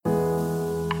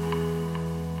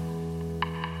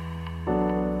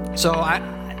So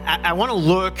I want to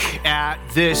look at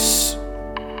this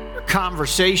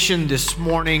conversation this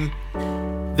morning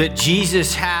that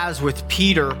Jesus has with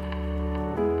Peter,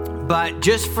 but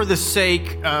just for the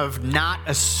sake of not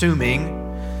assuming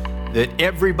that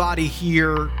everybody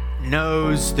here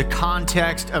knows the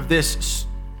context of this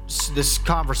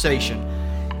conversation,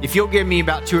 if you'll give me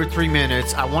about 2 or 3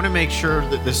 minutes, I want to make sure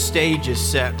that the stage is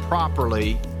set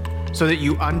properly so that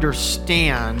you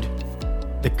understand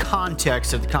the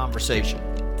context of the conversation.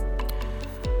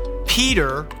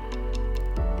 Peter,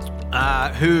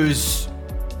 whose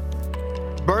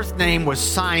birth name was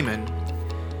Simon,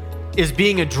 is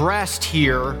being addressed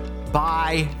here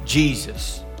by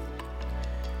Jesus.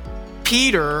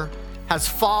 Peter has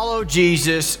followed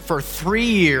Jesus for 3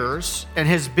 years and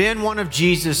has been one of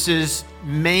Jesus's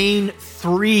main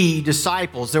 3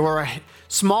 disciples. There were a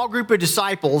small group of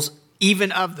disciples,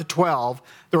 even of the 12.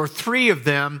 There were 3 of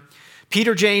them,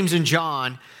 Peter, James, and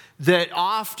John, that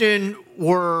often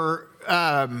were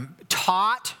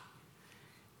taught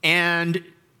and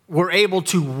were able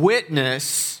to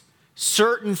witness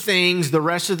certain things the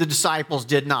rest of the disciples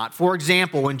did not. For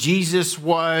example, when Jesus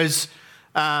was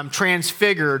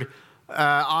transfigured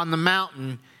on the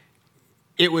mountain,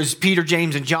 it was Peter,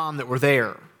 James, and John that were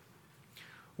there.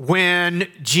 When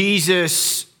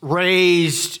Jesus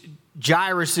raised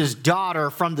Jairus' daughter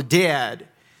from the dead,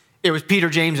 it was Peter,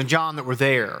 James, and John that were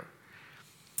there.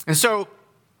 And so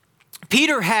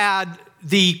Peter had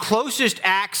the closest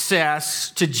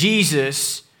access to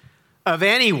Jesus of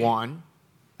anyone,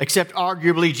 except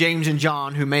arguably James and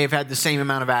John, who may have had the same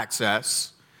amount of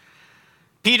access.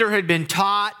 Peter had been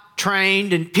taught,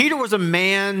 trained, and Peter was a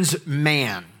man's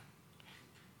man.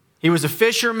 He was a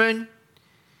fisherman.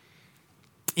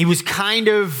 He was kind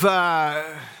of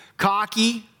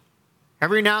cocky.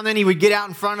 Every now and then he would get out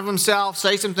in front of himself,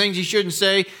 say some things he shouldn't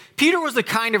say. Peter was the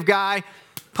kind of guy,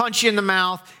 punch you in the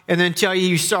mouth, and then tell you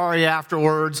he's sorry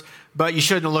afterwards, but you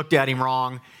shouldn't have looked at him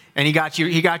wrong. And he got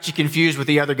you confused with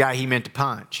the other guy he meant to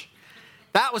punch.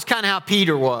 That was kind of how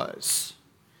Peter was.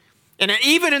 And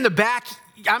even in the back,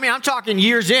 I'm talking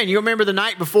years in. You remember the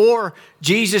night before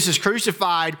Jesus is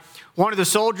crucified, one of the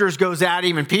soldiers goes at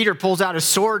him, and Peter pulls out his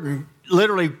sword and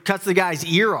literally cuts the guy's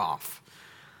ear off.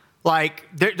 Like,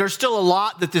 there's still a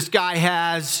lot that this guy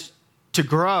has to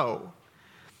grow.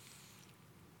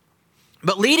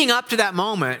 But leading up to that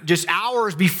moment, just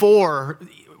hours before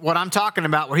what I'm talking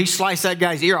about, where he sliced that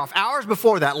guy's ear off, hours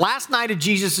before that, last night of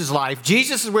Jesus' life,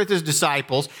 Jesus is with his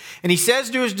disciples, and he says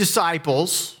to his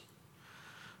disciples,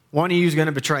 one of you is going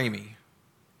to betray me.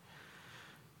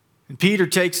 And Peter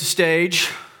takes the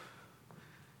stage,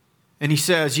 and he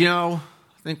says, I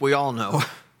think we all know.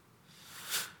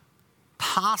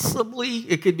 Possibly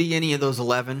it could be any of those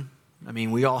 11.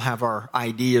 We all have our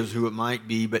ideas who it might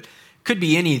be, but it could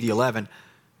be any of the 11.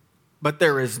 But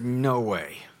there is no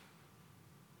way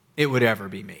it would ever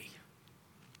be me.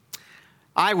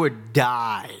 I would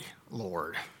die,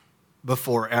 Lord,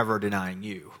 before ever denying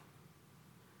you.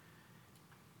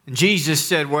 And Jesus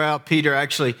said, well, Peter,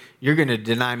 actually, you're going to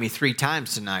deny me 3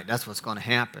 times tonight. That's what's going to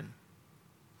happen.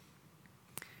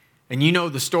 And you know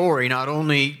the story. Not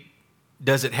only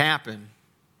does it happen,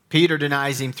 Peter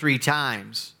denies him 3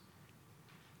 times,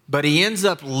 but he ends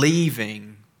up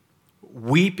leaving,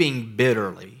 weeping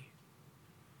bitterly,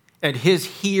 and his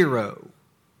hero,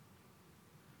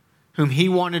 whom he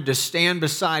wanted to stand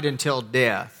beside until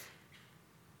death,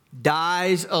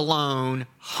 dies alone,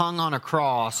 hung on a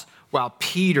cross, while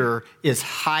Peter is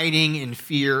hiding in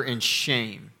fear and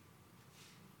shame.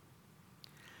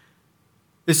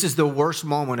 This is the worst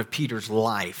moment of Peter's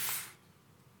life.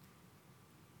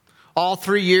 All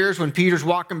 3 years when Peter's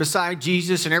walking beside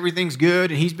Jesus and everything's good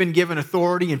and he's been given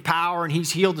authority and power and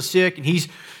he's healed the sick and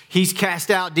he's cast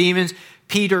out demons,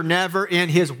 Peter never in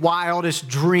his wildest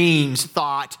dreams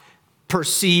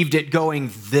perceived it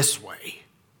going this way.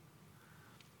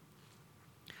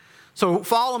 So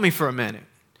follow me for a minute.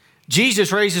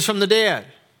 Jesus raises from the dead.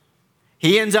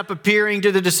 He ends up appearing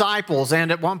to the disciples and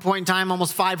at one point in time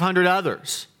almost 500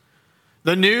 others.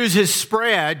 The news has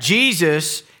spread.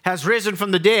 Jesus has risen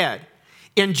from the dead.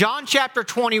 In John chapter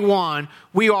 21,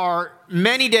 we are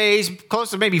many days, close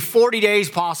to maybe 40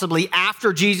 days possibly,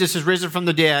 after Jesus has risen from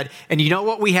the dead. And you know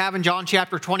what we have in John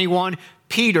chapter 21?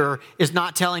 Peter is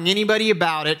not telling anybody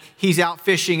about it. He's out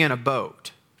fishing in a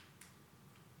boat.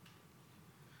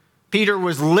 Peter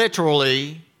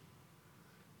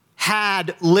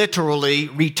had literally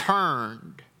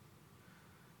returned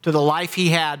to the life he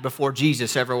had before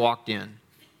Jesus ever walked in.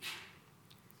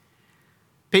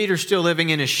 Peter's still living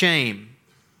in his shame.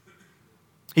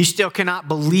 He still cannot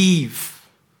believe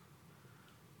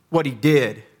what he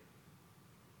did.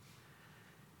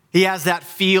 He has that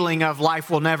feeling of life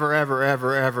will never, ever,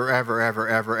 ever, ever, ever, ever,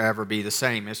 ever, ever be the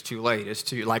same. It's too late. It's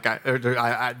too, like,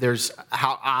 there's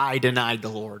how I denied the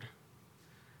Lord.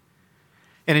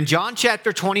 And in John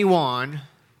chapter 21,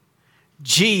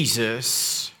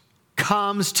 Jesus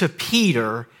comes to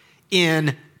Peter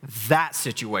in that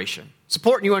situation. It's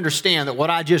important you understand that what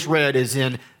I just read is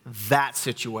in that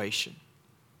situation.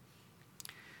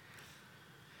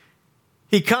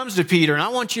 He comes to Peter, and I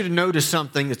want you to notice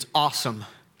something that's awesome.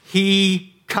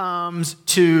 He comes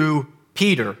to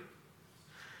Peter.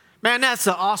 Man, that's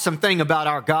the awesome thing about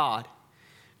our God.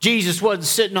 Jesus wasn't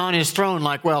sitting on his throne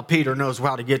like, well, Peter knows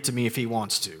how to get to me if he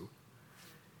wants to.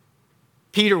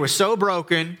 Peter was so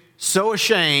broken, so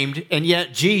ashamed, and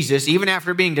yet Jesus, even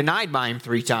after being denied by him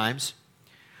 3 times,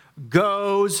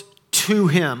 goes to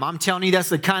him. I'm telling you, that's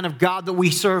the kind of God that we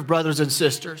serve, brothers and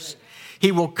sisters.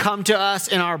 He will come to us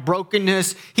in our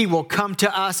brokenness. He will come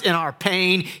to us in our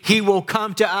pain. He will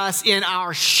come to us in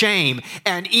our shame.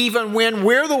 And even when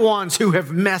we're the ones who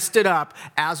have messed it up,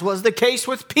 as was the case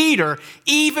with Peter,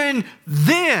 even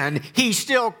then, he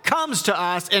still comes to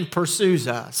us and pursues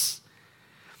us.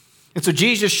 And so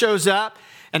Jesus shows up,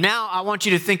 and now I want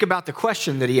you to think about the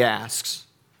question that he asks.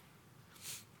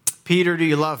 Peter, do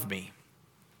you love me?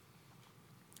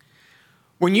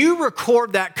 When you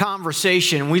record that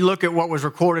conversation, we look at what was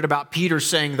recorded about Peter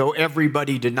saying, though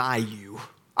everybody deny you,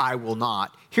 I will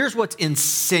not. Here's what's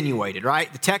insinuated,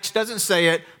 right? The text doesn't say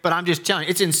it, but I'm just telling you,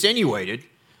 it's insinuated.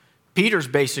 Peter's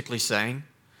basically saying,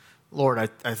 Lord,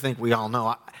 I think we all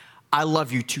know, I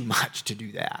love you too much to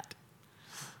do that.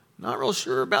 Not real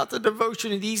sure about the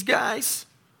devotion of these guys,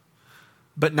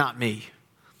 but not me.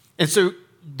 And so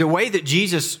the way that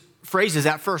Jesus phrases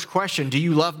that first question, do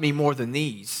you love me more than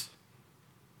these?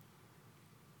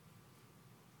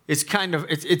 It's kind of,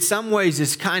 in some ways,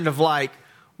 it's kind of like,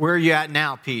 where are you at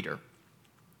now, Peter?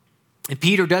 And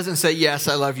Peter doesn't say, yes,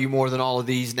 I love you more than all of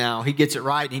these now. He gets it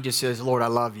right, and he just says, Lord, I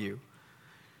love you.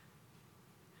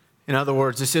 In other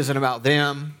words, this isn't about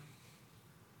them.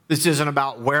 This isn't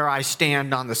about where I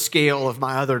stand on the scale of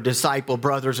my other disciple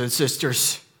brothers and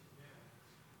sisters.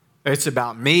 It's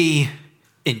about me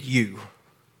and you.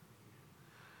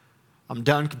 I'm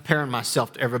done comparing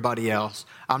myself to everybody else.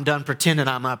 I'm done pretending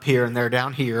I'm up here and they're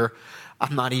down here.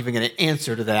 I'm not even going to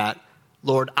answer to that.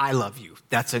 Lord, I love you.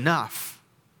 That's enough.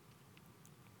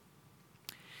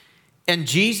 And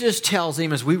Jesus tells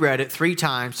him, as we read it 3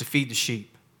 times, to feed the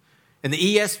sheep. In the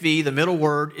ESV, the middle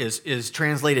word is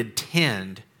translated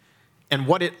tend. And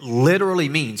what it literally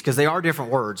means, because they are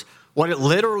different words, what it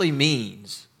literally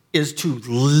means is to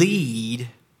lead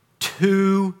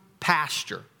to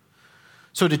pasture.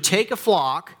 So to take a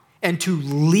flock and to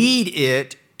lead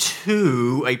it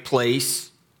to a place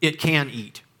it can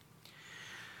eat.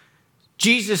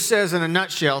 Jesus says in a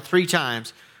nutshell 3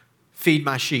 times, feed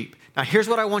my sheep. Now here's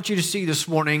what I want you to see this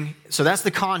morning. So that's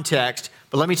the context,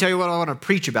 but let me tell you what I want to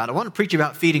preach about. I want to preach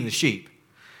about feeding the sheep.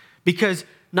 Because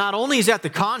not only is that the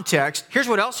context, here's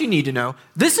what else you need to know.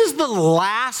 This is the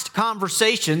last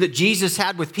conversation that Jesus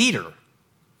had with Peter,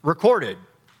 recorded,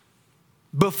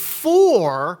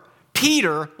 before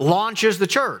Peter launches the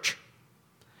church.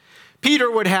 Peter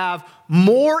would have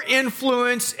more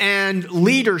influence and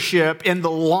leadership in the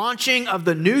launching of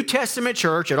the New Testament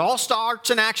church. It all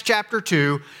starts in Acts chapter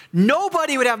 2.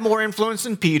 Nobody would have more influence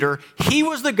than Peter. He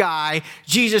was the guy.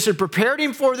 Jesus had prepared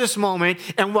him for this moment.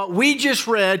 And what we just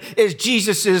read is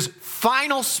Jesus'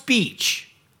 final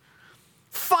speech.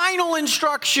 Final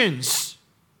instructions.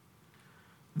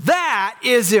 That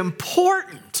is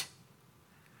important.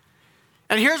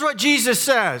 And here's what Jesus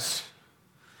says.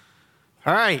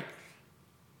 All right,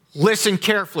 listen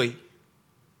carefully.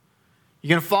 You're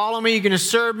going to follow me. You're going to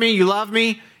serve me. You love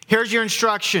me. Here's your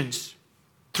instructions.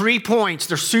 3 points.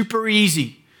 They're super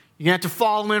easy. You're going to have to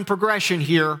follow them in progression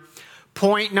here.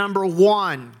 Point number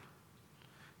 1,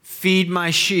 feed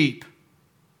my sheep.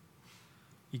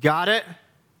 You got it?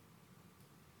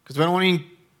 Because we don't want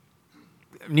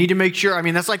to need to make sure. I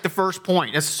mean, that's like the first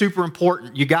point. That's super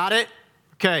important. You got it?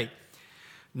 Okay.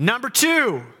 Number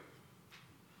 2,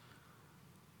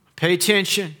 pay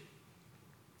attention.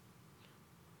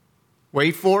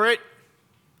 Wait for it.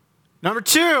 Number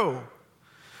 2,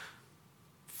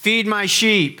 feed my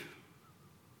sheep.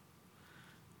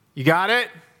 You got it?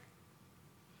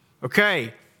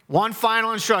 Okay, one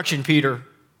final instruction, Peter.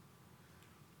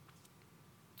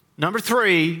 Number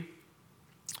 3,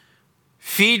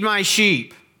 feed my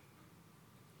sheep.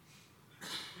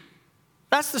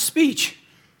 That's the speech.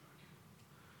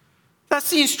 That's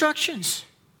the instructions.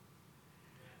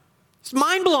 It's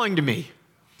mind-blowing to me.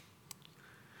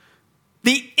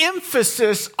 The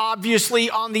emphasis, obviously,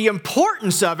 on the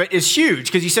importance of it is huge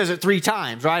because he says it 3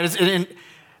 times, right? And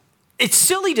it's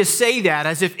silly to say that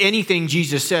as if anything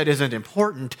Jesus said isn't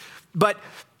important, but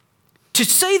to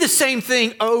say the same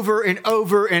thing over and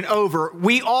over and over,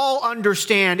 we all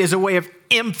understand is a way of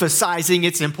emphasizing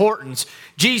its importance.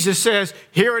 Jesus says,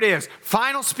 here it is,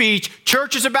 final speech,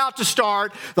 church is about to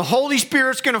start, the Holy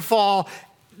Spirit's going to fall,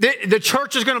 the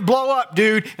church is going to blow up,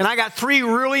 dude, and I got 3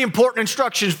 really important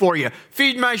instructions for you.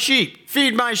 Feed my sheep,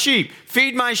 feed my sheep,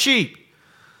 feed my sheep.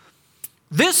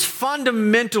 This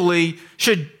fundamentally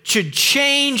should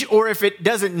change, or if it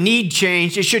doesn't need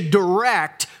change, it should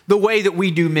direct the way that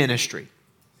we do ministry.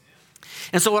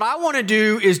 And so what I want to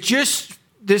do is just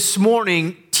this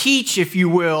morning teach, if you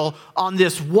will, on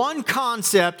this one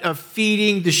concept of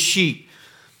feeding the sheep.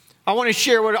 I want to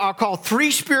share what I'll call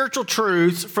 3 spiritual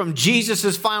truths from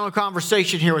Jesus' final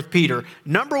conversation here with Peter.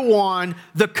 Number 1,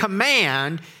 the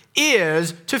command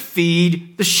is to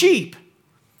feed the sheep.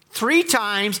 3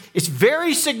 times, it's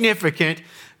very significant.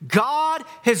 God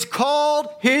has called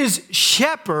his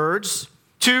shepherds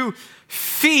to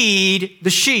feed the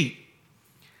sheep.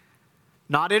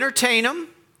 Not entertain them,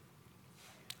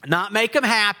 not make them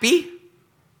happy,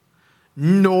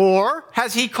 nor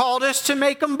has he called us to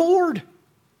make them bored,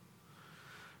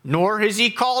 nor has he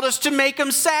called us to make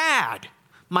them sad.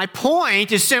 My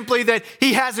point is simply that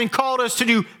he hasn't called us to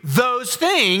do those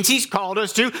things. He's called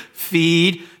us to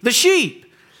feed the sheep.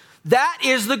 That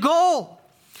is the goal.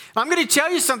 I'm going to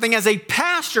tell you something. As a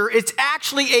pastor, it's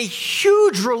actually a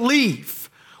huge relief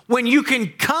when you can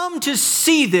come to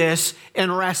see this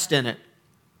and rest in it.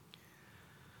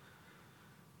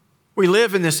 We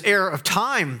live in this era of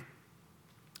time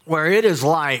where it is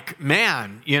like,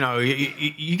 man,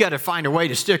 you got to find a way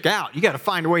to stick out. You got to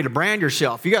find a way to brand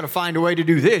yourself. You got to find a way to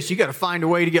do this. You got to find a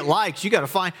way to get likes.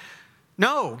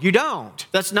 No, you don't.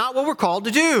 That's not what we're called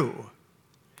to do.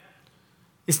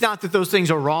 It's not that those things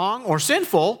are wrong or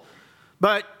sinful,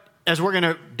 but as we're going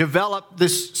to develop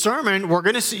this sermon, we're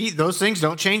going to see those things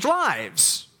don't change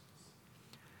lives.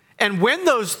 And when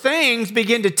those things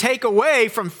begin to take away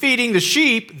from feeding the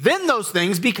sheep, then those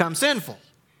things become sinful.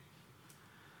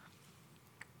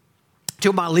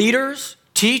 To my leaders,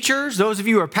 teachers, those of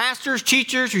you who are pastors,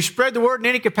 teachers, who spread the word in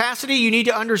any capacity, you need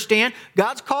to understand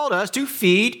God's called us to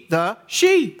feed the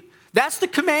sheep. That's the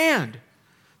command.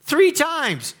 3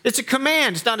 times. It's a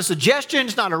command. It's not a suggestion.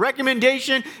 It's not a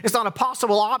recommendation. It's not a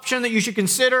possible option that you should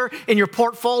consider in your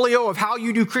portfolio of how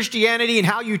you do Christianity and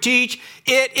how you teach.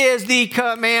 It is the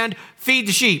command, feed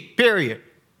the sheep, period.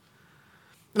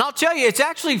 And I'll tell you, it's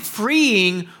actually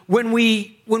freeing when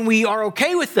we are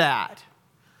okay with that.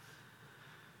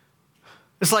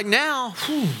 It's like now,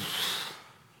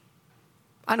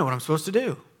 I know what I'm supposed to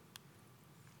do.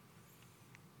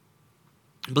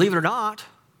 Believe it or not,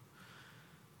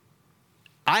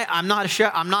 I'm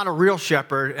not a real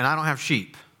shepherd, and I don't have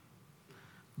sheep.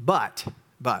 But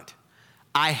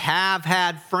I have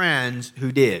had friends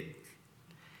who did.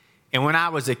 And when I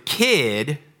was a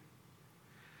kid,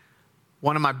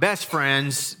 one of my best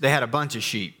friends, they had a bunch of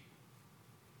sheep.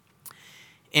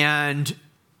 And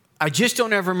I just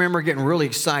don't ever remember getting really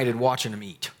excited watching them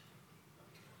eat.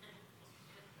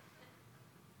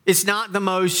 It's not the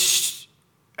most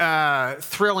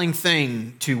thrilling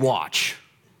thing to watch.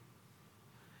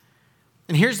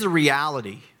 And here's the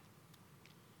reality.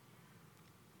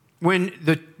 When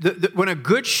a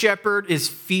good shepherd is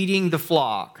feeding the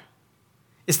flock,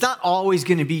 it's not always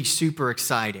going to be super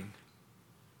exciting.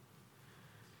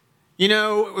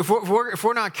 If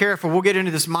we're not careful, we'll get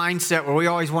into this mindset where we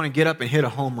always want to get up and hit a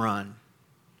home run.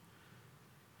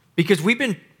 Because we've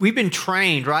been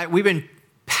trained, right? We've been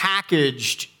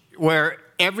packaged where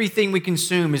everything we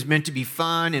consume is meant to be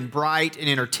fun and bright and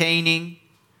entertaining.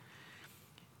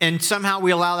 And somehow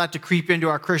we allow that to creep into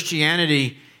our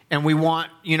Christianity, and we want,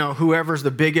 whoever's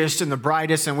the biggest and the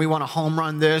brightest, and we want to home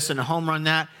run this and a home run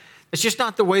that. It's just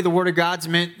not the way the Word of God's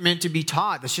meant to be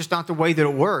taught. That's just not the way that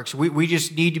it works. We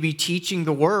just need to be teaching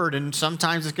the Word, and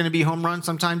sometimes it's going to be home run,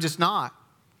 sometimes it's not.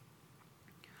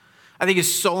 I think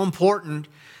it's so important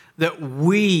that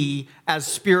we, as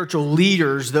spiritual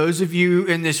leaders, those of you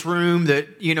in this room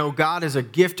that, God is a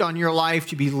gift on your life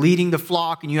to be leading the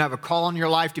flock, and you have a call on your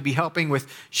life to be helping with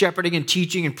shepherding and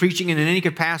teaching and preaching in any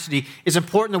capacity, it's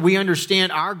important that we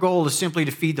understand our goal is simply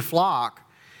to feed the flock.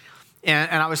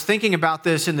 And I was thinking about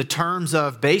this in the terms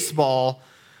of baseball.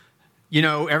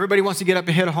 Everybody wants to get up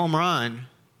and hit a home run,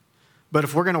 but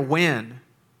if we're going to win,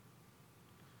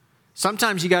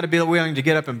 sometimes you got to be willing to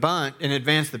get up and bunt and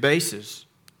advance the bases.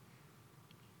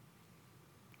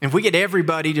 If we get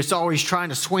everybody just always trying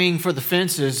to swing for the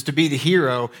fences to be the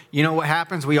hero, you know what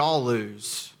happens? We all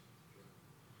lose.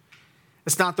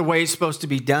 It's not the way it's supposed to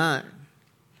be done.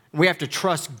 We have to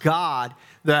trust God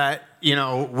that,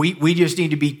 we just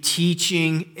need to be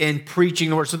teaching and preaching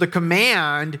the word. So the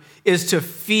command is to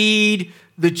feed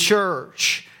the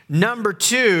church. Number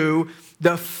 2,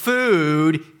 the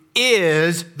food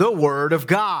is the word of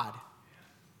God.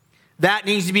 That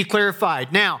needs to be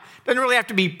clarified. Now, it doesn't really have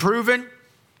to be proven.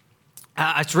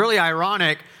 It's really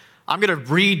ironic. I'm going to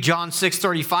read John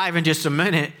 6:35 in just a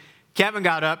minute. Kevin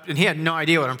got up, and he had no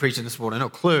idea what I'm preaching this morning, no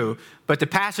clue. But the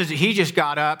passage that he just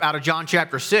got up out of John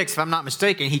chapter 6, if I'm not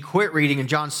mistaken, he quit reading in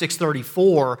John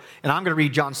 6:34, and I'm going to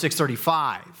read John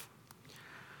 6:35.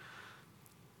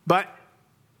 But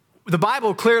the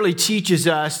Bible clearly teaches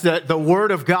us that the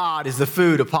Word of God is the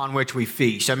food upon which we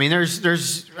feast. I mean,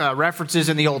 there's references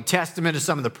in the Old Testament to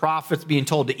some of the prophets being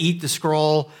told to eat the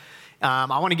scroll.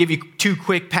 I want to give you 2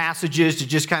 quick passages to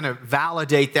just kind of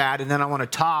validate that, and then I want to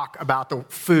talk about the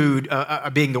food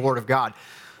being the Word of God.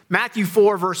 Matthew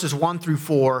 4, verses 1 through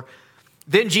 4.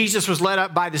 Then Jesus was led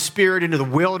up by the Spirit into the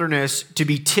wilderness to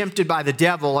be tempted by the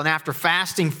devil, and after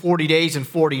fasting 40 days and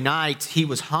 40 nights, he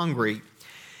was hungry.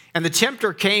 And the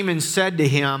tempter came and said to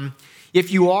him, "If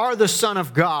you are the Son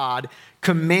of God,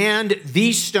 command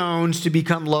these stones to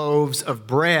become loaves of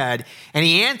bread." And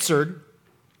he answered,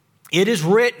 "It is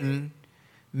written,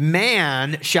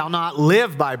 man shall not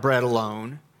live by bread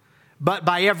alone, but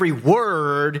by every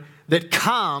word that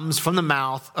comes from the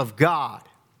mouth of God."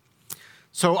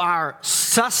 So our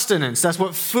sustenance, that's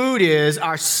what food is.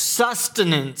 Our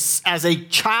sustenance as a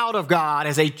child of God,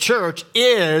 as a church,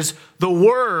 is the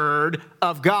word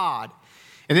of God.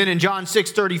 And then in John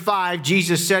 6:35,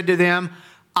 Jesus said to them,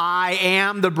 "I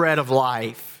am the bread of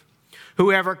life.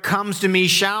 Whoever comes to me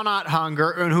shall not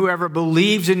hunger, and whoever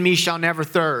believes in me shall never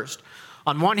thirst."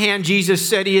 On one hand, Jesus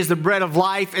said he is the bread of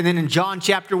life, and then in John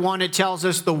chapter 1, it tells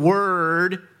us the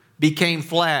Word became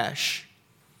flesh.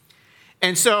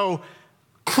 And so,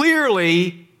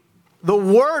 clearly, the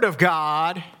Word of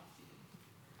God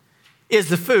is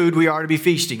the food we are to be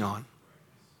feasting on.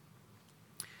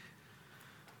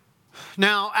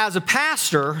 Now, as a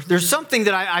pastor, there's something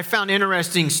that I found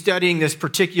interesting studying this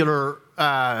particular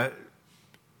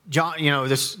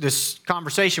this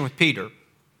conversation with Peter.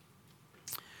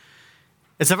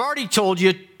 As I've already told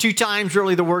you, 2 times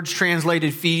really the word's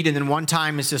translated feed, and then 1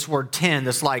 time is this word tend.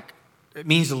 That's like, it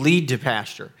means to lead to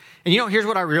pasture. And here's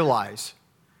what I realize.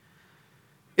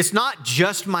 It's not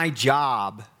just my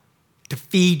job to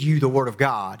feed you the word of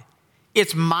God.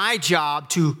 It's my job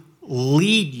to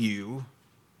lead you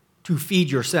to feed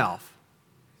yourself.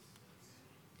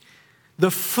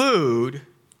 The food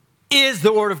is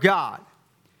the word of God.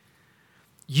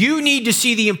 You need to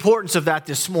see the importance of that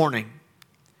this morning.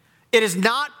 It is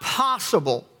not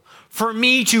possible for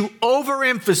me to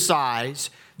overemphasize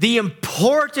the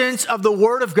importance of the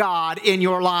Word of God in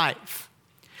your life.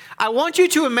 I want you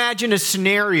to imagine a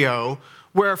scenario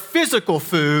where physical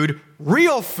food,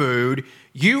 real food,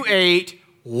 you ate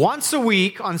once a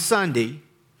week on Sunday,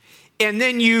 and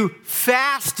then you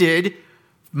fasted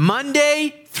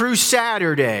Monday through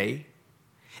Saturday,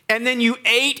 and then you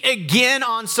ate again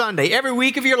on Sunday. Every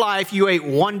week of your life, you ate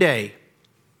 1 day.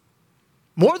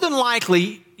 More than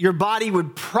likely, your body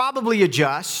would probably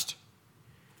adjust.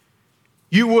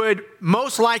 You would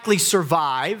most likely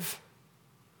survive.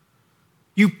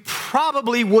 You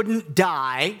probably wouldn't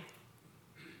die.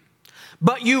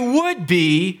 But you would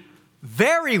be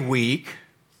very weak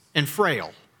and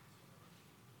frail.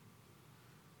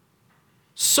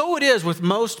 So it is with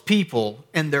most people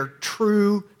and their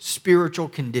true spiritual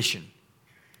condition.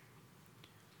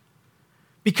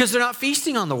 Because they're not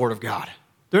feasting on the Word of God.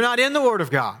 They're not in the Word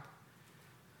of God.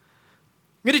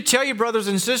 I'm going to tell you, brothers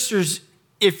and sisters,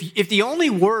 if the only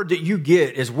word that you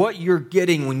get is what you're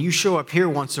getting when you show up here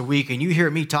once a week and you hear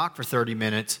me talk for 30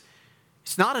 minutes,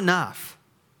 it's not enough.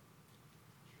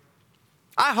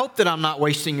 I hope that I'm not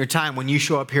wasting your time when you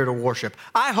show up here to worship.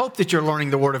 I hope that you're learning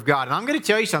the Word of God. And I'm going to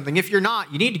tell you something. If you're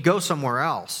not, you need to go somewhere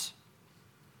else.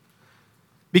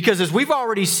 Because as we've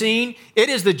already seen, it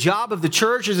is the job of the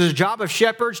church, it is the job of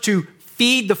shepherds to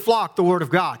feed the flock the Word of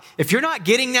God. If you're not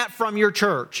getting that from your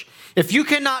church, if you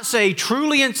cannot say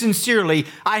truly and sincerely,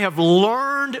 I have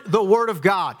learned the Word of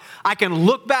God. I can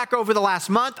look back over the last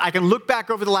month. I can look back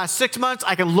over the last 6 months.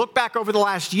 I can look back over the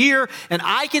last year, and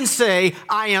I can say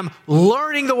I am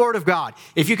learning the Word of God.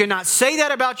 If you cannot say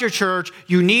that about your church,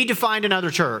 you need to find another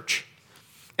church.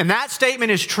 And that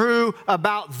statement is true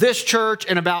about this church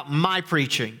and about my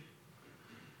preaching.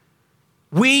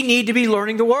 We need to be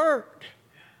learning the Word.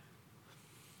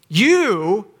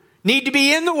 You need to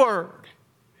be in the Word.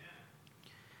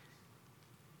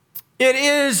 It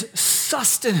is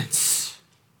sustenance.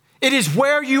 It is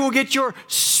where you will get your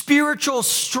spiritual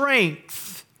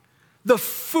strength. The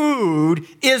food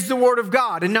is the Word of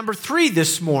God. And number 3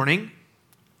 this morning,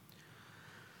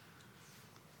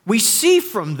 we see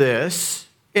from this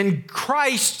in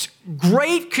Christ's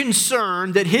great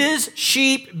concern that his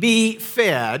sheep be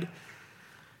fed,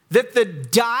 that the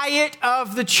diet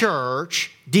of the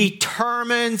church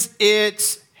determines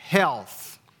its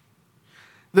health.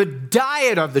 The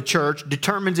diet of the church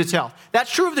determines its health.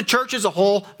 That's true of the church as a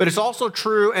whole, but it's also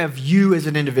true of you as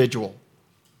an individual.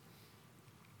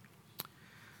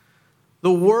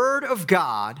 The Word of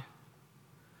God,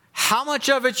 how much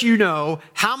of it you know,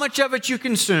 how much of it you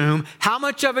consume, how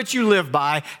much of it you live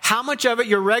by, how much of it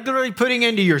you're regularly putting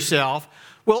into yourself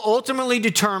will ultimately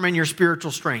determine your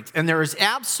spiritual strength. And there is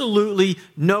absolutely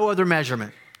no other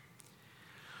measurement.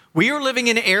 We are living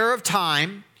in an era of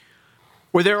time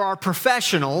where there are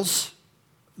professionals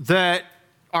that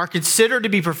are considered to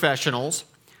be professionals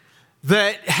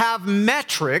that have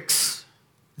metrics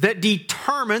that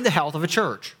determine the health of a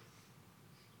church.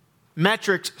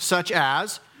 Metrics such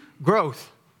as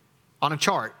growth on a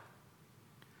chart.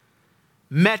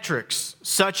 Metrics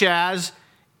such as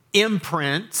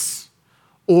imprints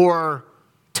or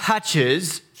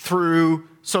touches through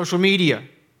social media.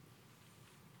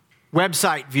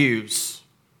 Website views.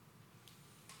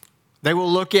 They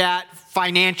will look at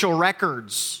financial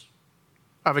records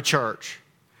of a church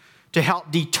to help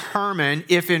determine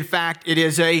if in fact it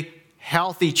is a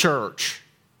healthy church.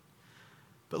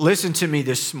 But listen to me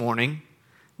this morning.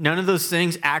 None of those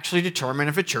things actually determine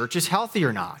if a church is healthy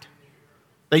or not.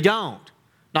 They don't.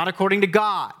 Not according to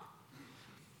God.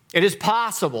 It is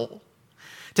possible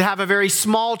to have a very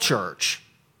small church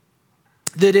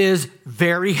that is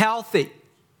very healthy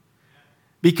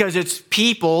because its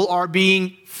people are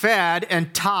being fed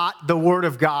and taught the Word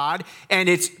of God, and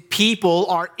its people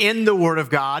are in the Word of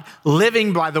God,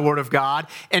 living by the Word of God,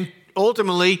 and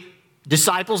ultimately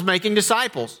disciples making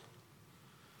disciples.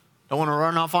 Don't want to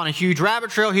run off on a huge rabbit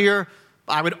trail here.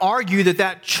 I would argue that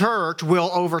that church will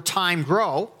over time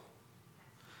grow.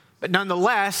 But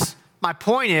nonetheless, my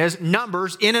point is,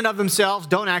 numbers in and of themselves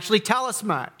don't actually tell us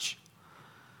much.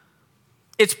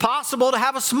 It's possible to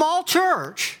have a small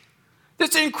church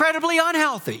that's incredibly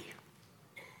unhealthy,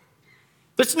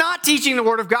 that's not teaching the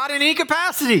Word of God in any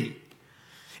capacity.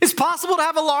 It's possible to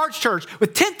have a large church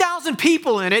with 10,000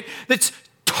 people in it that's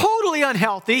totally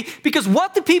unhealthy because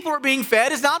what the people are being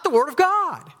fed is not the Word of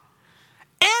God.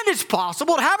 And it's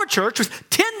possible to have a church with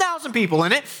 10,000 people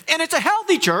in it, and it's a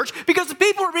healthy church because the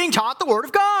people are being taught the Word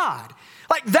of God.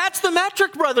 Like, that's the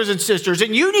metric, brothers and sisters.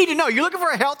 And you need to know, you're looking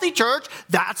for a healthy church,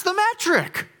 that's the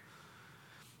metric.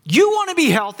 You want to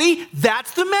be healthy,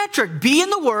 that's the metric. Be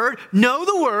in the Word, know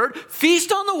the Word,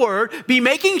 feast on the Word, be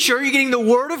making sure you're getting the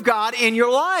Word of God in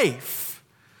your life.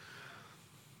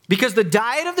 Because the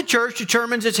diet of the church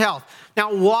determines its health.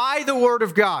 Now, why the Word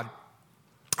of God?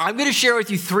 I'm going to share with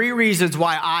you 3 reasons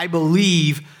why I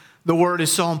believe the Word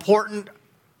is so important.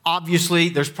 Obviously,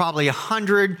 there's probably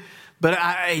 100, but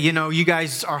you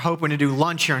guys are hoping to do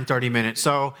lunch here in 30 minutes.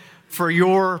 So for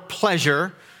your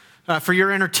pleasure, for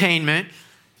your entertainment,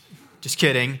 just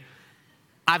kidding,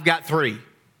 I've got 3.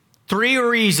 3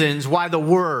 reasons why the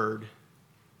Word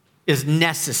is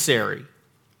necessary.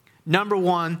 Number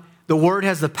 1, the Word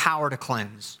has the power to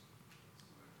cleanse.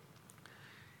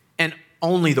 And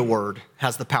only the Word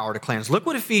has the power to cleanse. Look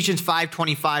what Ephesians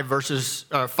 5:25 verses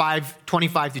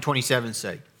 5:25 through 27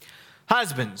 say.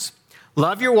 Husbands,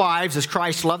 love your wives as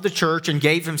Christ loved the church and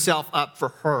gave himself up for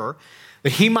her,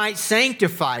 that he might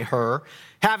sanctify her,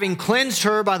 having cleansed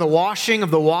her by the washing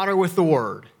of the water with the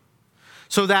word,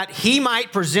 so that he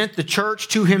might present the church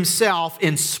to himself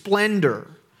in splendor,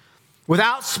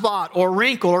 without spot or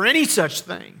wrinkle or any such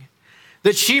thing,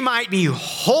 that she might be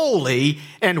holy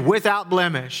and without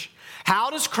blemish.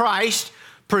 How does Christ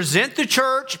present the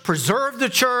church, preserve the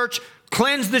church,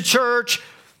 cleanse the church?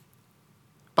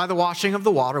 By the washing of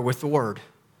the water with the word.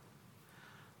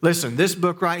 Listen, this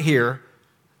book right here,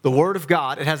 the Word of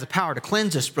God, it has the power to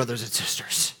cleanse us, brothers and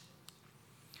sisters.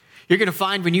 You're going to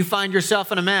find when you find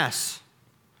yourself in a mess,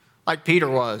 like Peter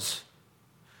was.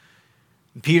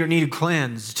 And Peter needed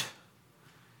cleansed.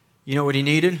 You know what he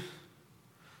needed?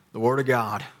 The Word of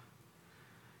God.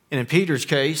 And in Peter's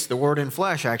case, the Word in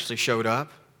flesh actually showed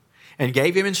up and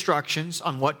gave him instructions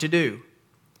on what to do.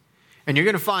 And you're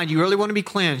going to find you really want to be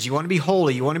cleansed. You want to be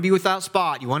holy. You want to be without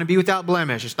spot. You want to be without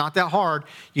blemish. It's not that hard.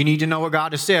 You need to know what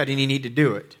God has said, and you need to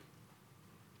do it.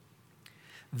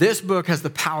 This book has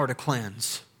the power to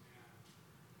cleanse.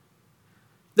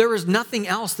 There is nothing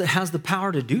else that has the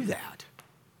power to do that.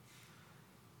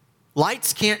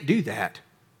 Lights can't do that.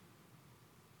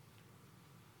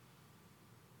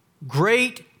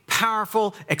 great,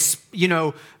 powerful,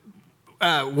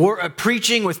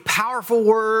 preaching with powerful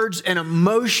words and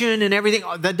emotion and everything,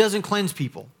 that doesn't cleanse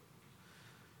people.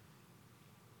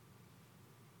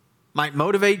 Might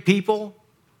motivate people,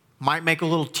 might make a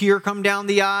little tear come down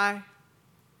the eye,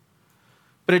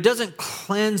 but it doesn't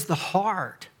cleanse the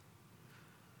heart.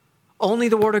 Only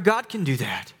the Word of God can do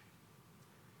that.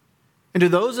 And to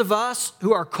those of us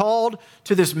who are called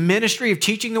to this ministry of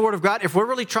teaching the Word of God, if we're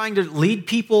really trying to lead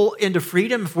people into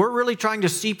freedom, if we're really trying to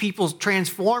see people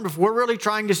transformed, if we're really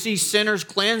trying to see sinners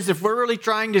cleansed, if we're really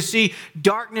trying to see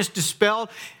darkness dispelled,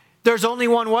 there's only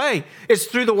one way. It's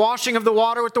through the washing of the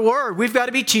water with the Word. We've got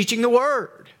to be teaching the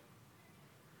Word.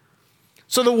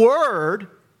 So the Word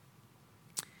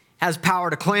has power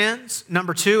to cleanse.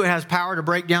 Number two, it has power to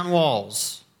break down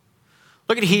walls.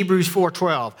 Look at Hebrews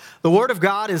 4:12. The Word of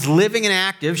God is living and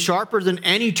active, sharper than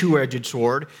any two-edged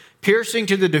sword, piercing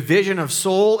to the division of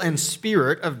soul and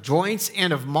spirit, of joints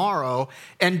and of marrow,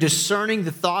 and discerning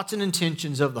the thoughts and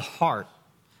intentions of the heart.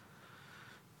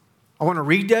 I want to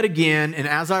read that again, and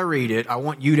as I read it, I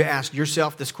want you to ask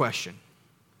yourself this question.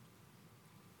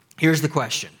 Here's the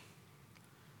question.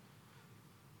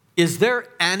 Is there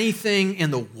anything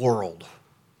in the world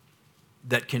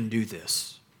that can do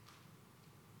this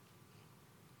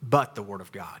but the Word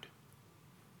of God?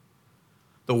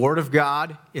 The Word of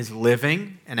God is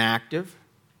living and active,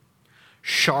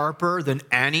 sharper than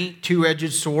any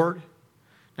two-edged sword.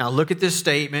 Now look at this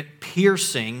statement,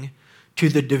 piercing to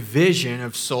the division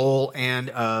of soul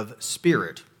and of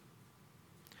spirit,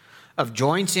 of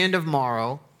joints and of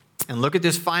marrow. And look at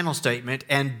this final statement,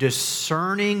 and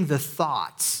discerning the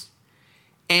thoughts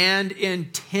and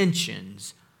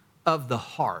intentions of the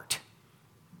heart.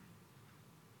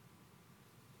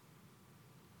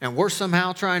 And we're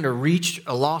somehow trying to reach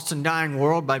a lost and dying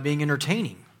world by being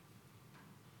entertaining.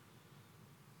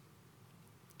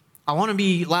 I want to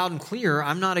be loud and clear.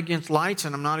 I'm not against lights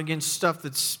and I'm not against stuff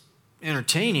that's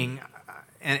entertaining.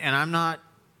 And I'm not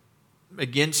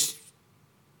against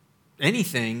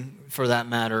anything for that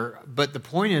matter. But the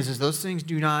point is those things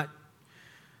do not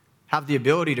have the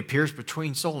ability to pierce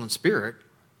between soul and spirit.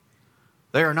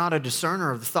 They are not a discerner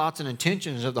of the thoughts and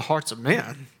intentions of the hearts of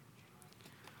men.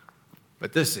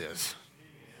 But this is.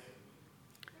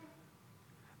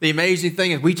 The amazing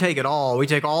thing is we take it all. We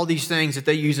take all these things that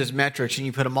they use as metrics and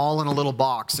you put them all in a little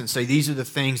box and say these are the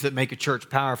things that make a church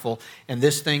powerful. And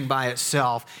this thing by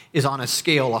itself is on a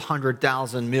scale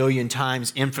 100,000 million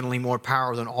times infinitely more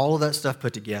power than all of that stuff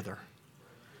put together.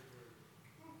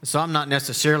 So I'm not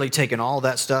necessarily taking all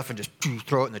that stuff and just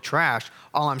throw it in the trash.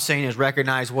 All I'm saying is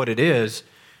recognize what it is.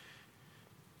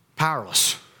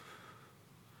 Powerless.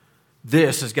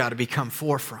 This has got to become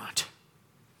forefront.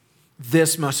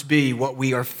 This must be what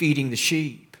we are feeding the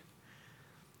sheep.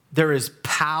 There is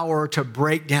power to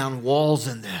break down walls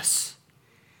in this.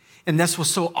 And that's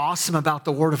what's so awesome about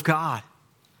the Word of God.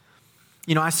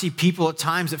 You know, I see people at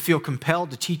times that feel compelled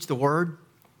to teach the Word.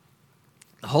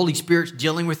 The Holy Spirit's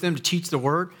dealing with them to teach the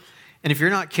Word. And if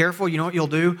you're not careful, you know what you'll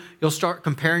do? You'll start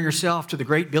comparing yourself to the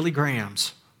great Billy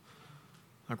Grahams.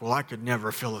 Like, well, I could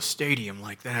never fill a stadium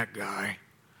like that guy.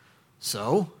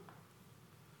 So,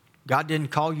 God didn't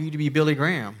call you to be Billy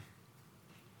Graham.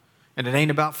 And it ain't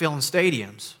about filling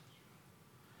stadiums.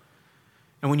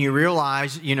 And when you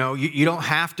realize, you know, you don't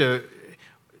have to,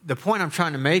 the point I'm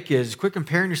trying to make is quit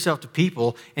comparing yourself to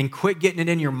people and quit getting it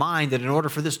in your mind that in order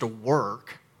for this to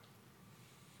work,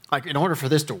 it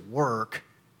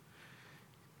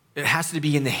has to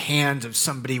be in the hands of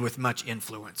somebody with much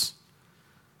influence.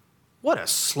 What a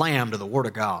slam to the Word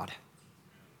of God.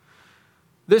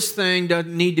 This thing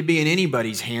doesn't need to be in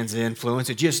anybody's hands of influence.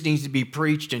 It just needs to be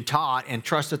preached and taught and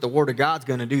trust that the Word of God's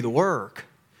going to do the work.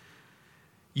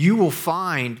 You will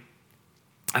find,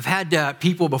 I've had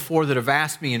people before that have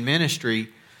asked me in ministry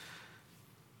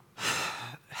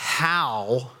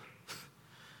how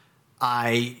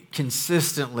I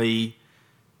consistently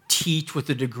teach with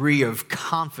the degree of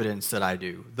confidence that I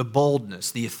do, the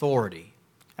boldness, the authority,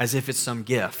 as if it's some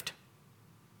gift.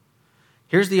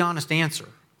 Here's the honest answer.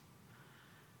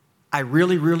 I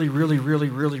really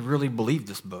believe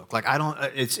this book. Like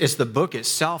it's the book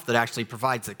itself that actually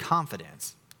provides the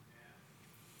confidence.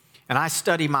 And I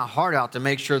study my heart out to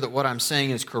make sure that what I'm saying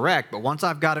is correct. But once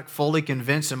I've got it fully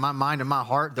convinced in my mind and my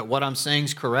heart that what I'm saying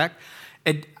is correct,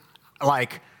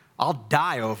 I'll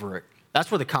die over it.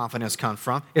 That's where the confidence comes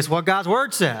from. It's what God's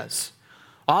Word says.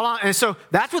 And so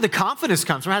that's where the confidence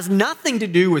comes from. It has nothing to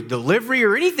do with delivery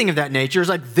or anything of that nature. It's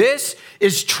like, this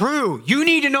is true. You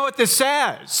need to know what this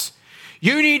says.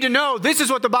 You need to know this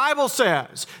is what the Bible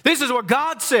says. This is what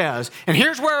God says. And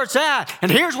here's where it's at.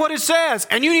 And here's what it says.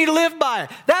 And you need to live by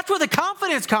it. That's where the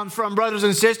confidence comes from, brothers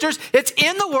and sisters. It's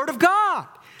in the Word of God.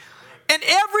 And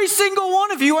every single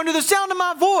one of you under the sound of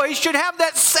my voice should have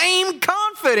that same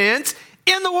confidence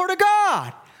in the Word of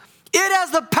God. It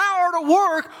has the power to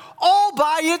work all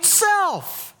by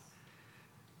itself,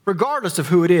 regardless of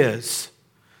who it is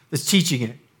that's teaching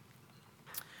it.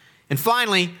 And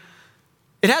finally,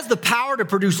 it has the power to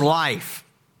produce life.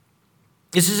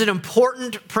 This is an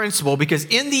important principle because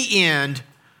in the end,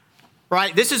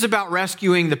 right, this is about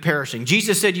rescuing the perishing.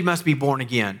 Jesus said you must be born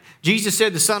again. Jesus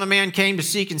said the Son of Man came to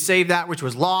seek and save that which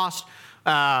was lost.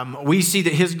 We see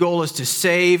that his goal is to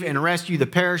save and rescue the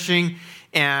perishing.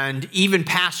 And even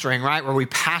pastoring, right, where we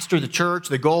pastor the church,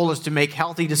 the goal is to make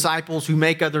healthy disciples who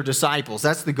make other disciples.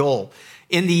 That's the goal.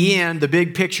 In the end, the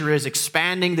big picture is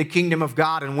expanding the kingdom of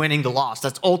God and winning the lost.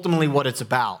 That's ultimately what it's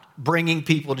about, bringing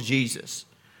people to Jesus,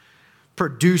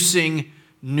 producing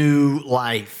new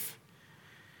life.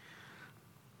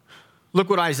 Look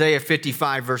what Isaiah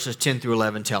 55 verses 10 through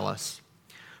 11 tell us.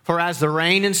 For as the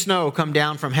rain and snow come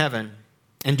down from heaven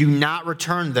and do not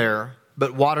return there,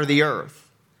 but water the earth,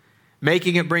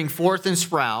 making it bring forth and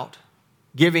sprout,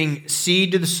 giving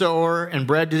seed to the sower and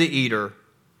bread to the eater,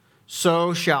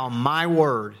 so shall my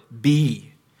word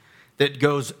be that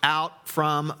goes out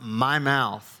from my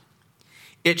mouth.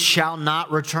 It shall not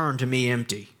return to me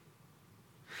empty,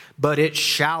 but it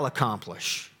shall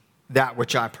accomplish that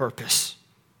which I purpose,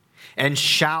 and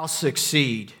shall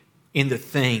succeed in the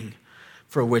thing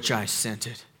for which I sent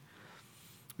it.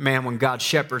 Man, when God's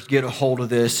shepherds get a hold of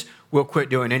this, we'll quit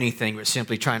doing anything but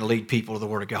simply trying to lead people to the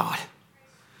Word of God.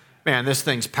 Man, this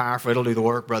thing's powerful. It'll do the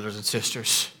work, brothers and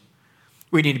sisters.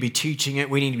 We need to be teaching it.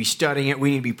 We need to be studying it.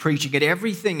 We need to be preaching it.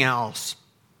 Everything else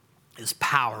is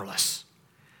powerless.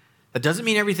 That doesn't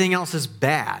mean everything else is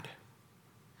bad.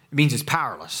 It means it's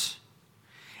powerless.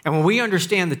 And when we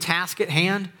understand the task at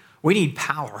hand, we need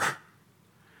power.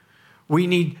 We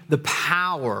need the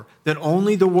power that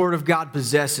only the Word of God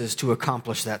possesses to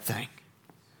accomplish that thing.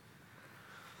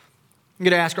 I'm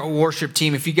going to ask our worship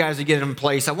team, if you guys are getting in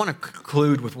place, I want to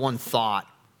conclude with one thought.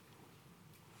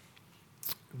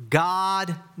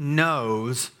 God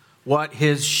knows what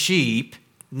his sheep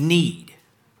need.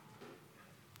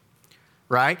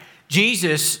 Right?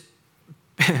 Jesus,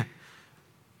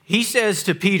 he says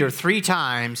to Peter 3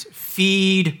 times,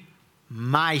 feed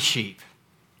my sheep.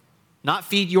 Not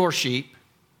feed your sheep.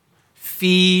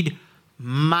 Feed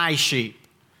my sheep.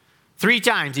 3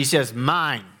 times he says,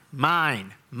 mine,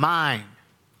 mine, mine.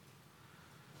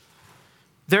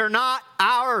 They're not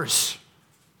ours.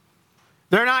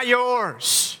 They're not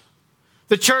yours.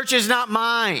 The church is not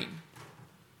mine.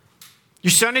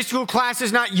 Your Sunday school class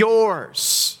is not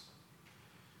yours.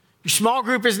 Your small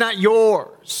group is not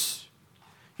yours.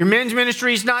 Your men's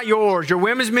ministry is not yours. Your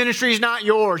women's ministry is not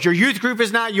yours. Your youth group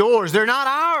is not yours. They're not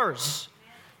ours.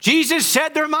 Jesus said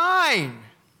they're mine.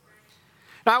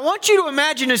 Now, I want you to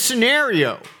imagine a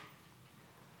scenario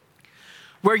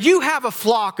where you have a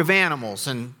flock of animals,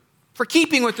 and for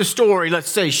keeping with the story, let's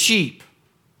say sheep.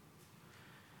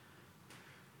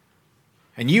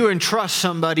 And you entrust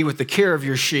somebody with the care of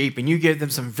your sheep, and you give them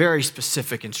some very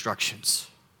specific instructions.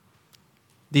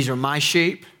 These are my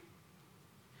sheep.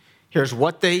 Here's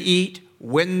what they eat,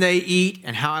 when they eat,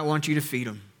 and how I want you to feed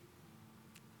them.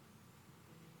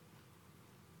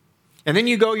 And then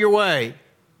you go your way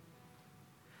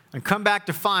and come back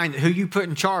to find that who you put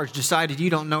in charge decided you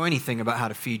don't know anything about how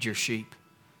to feed your sheep.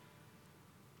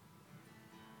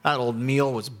 That old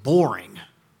meal was boring.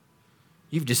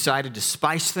 You've decided to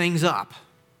spice things up.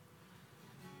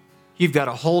 You've got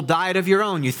a whole diet of your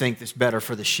own you think that's better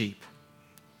for the sheep.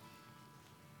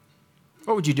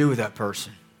 What would you do with that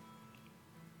person?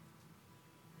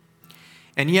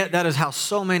 And yet that is how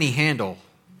so many handle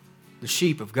the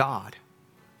sheep of God.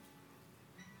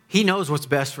 He knows what's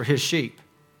best for his sheep.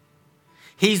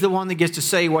 He's the one that gets to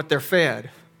say what they're fed.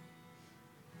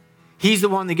 He's the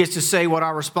one that gets to say what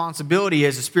our responsibility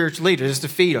as a spiritual leader is to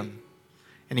feed them.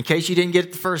 And in case you didn't get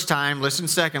it the first time, listen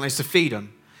secondly, it's to feed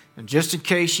them. And just in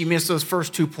case you missed those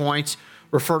first 2 points,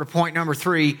 refer to point number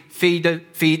 3, feed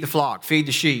the flock, feed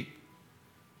the sheep.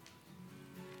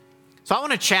 So I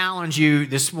want to challenge you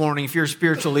this morning, if you're a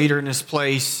spiritual leader in this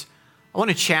place, I want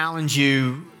to challenge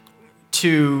you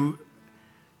to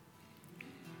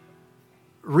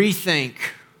rethink,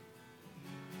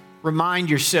 remind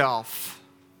yourself,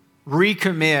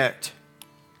 recommit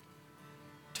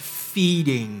to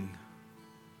feeding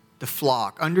the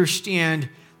flock. Understand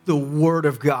the Word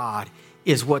of God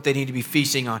is what they need to be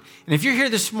feasting on. And if you're here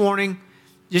this morning,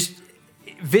 just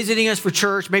visiting us for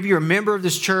church, maybe you're a member of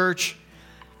this church,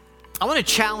 I want to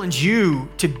challenge you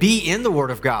to be in the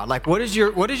Word of God. Like, what does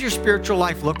your spiritual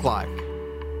life look like?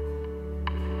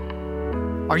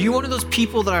 Are you one of those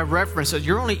people that I referenced that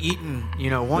you're only eating,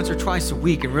 once or twice a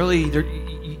week, and really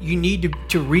you need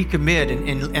to recommit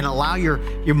and allow your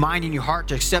mind and your heart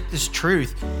to accept this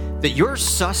truth that your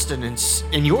sustenance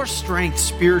and your strength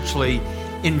spiritually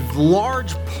in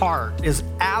large part is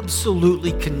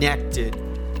absolutely connected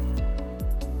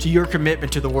to your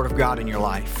commitment to the Word of God in your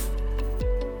life.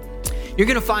 You're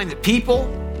going to find that people,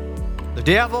 the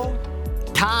devil,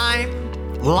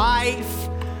 time, life,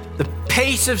 the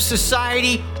pace of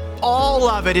society, all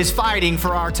of it is fighting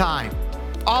for our time.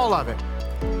 All of it.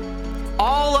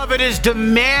 All of it is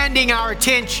demanding our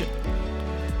attention.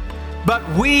 But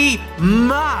we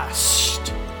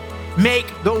must make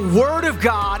the Word of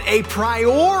God a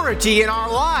priority in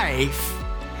our life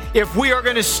if we are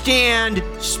going to stand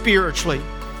spiritually.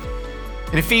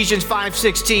 In Ephesians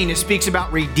 5:16, it speaks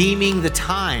about redeeming the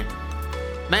time.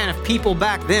 Man, if people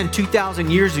back then,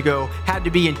 2,000 years ago, had to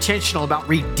be intentional about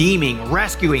redeeming,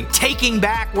 rescuing, taking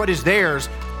back what is theirs,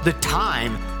 the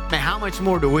time, man, how much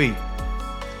more do we?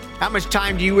 How much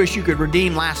time do you wish you could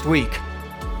redeem last week?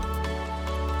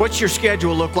 What's your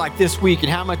schedule look like this week,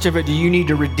 and how much of it do you need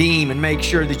to redeem and make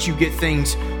sure that you get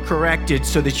things corrected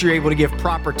so that you're able to give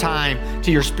proper time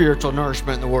to your spiritual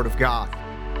nourishment in the Word of God?